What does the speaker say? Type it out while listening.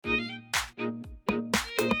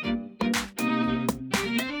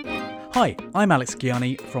Hi, I'm Alex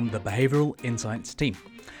Gianni from the Behavioural Insights team,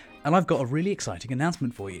 and I've got a really exciting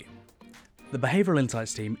announcement for you. The Behavioural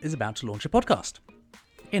Insights team is about to launch a podcast.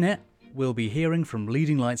 In it, we'll be hearing from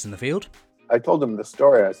leading lights in the field. I told him the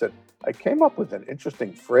story. I said, I came up with an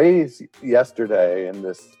interesting phrase yesterday in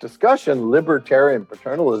this discussion, libertarian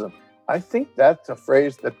paternalism. I think that's a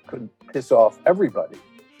phrase that could piss off everybody.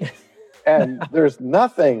 And there's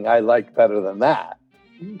nothing I like better than that.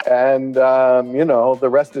 And, the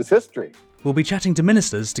rest is history. We'll be chatting to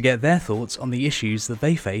ministers to get their thoughts on the issues that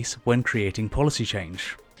they face when creating policy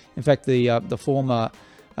change. In fact, the former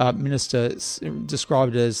minister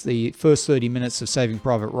described it as the first 30 minutes of Saving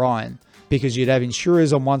Private Ryan, because you'd have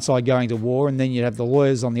insurers on one side going to war, and then you'd have the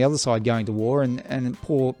lawyers on the other side going to war, and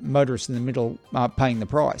poor motorists in the middle paying the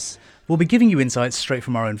price. We'll be giving you insights straight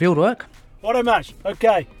from our own fieldwork. Auto match.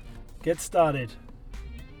 Okay, get started.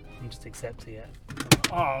 You just accept it, yeah.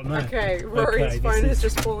 Oh no. Okay, Rory's phone has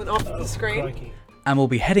just fallen off the screen. Crikey. And we'll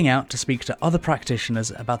be heading out to speak to other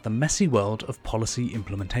practitioners about the messy world of policy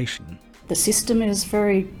implementation. The system is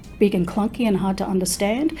very big and clunky and hard to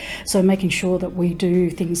understand, so making sure that we do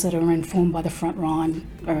things that are informed by the front line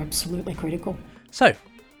are absolutely critical. So,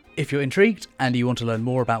 if you're intrigued and you want to learn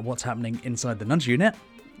more about what's happening inside the Nudge Unit,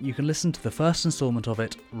 you can listen to the first instalment of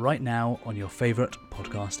it right now on your favourite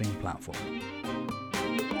podcasting platform.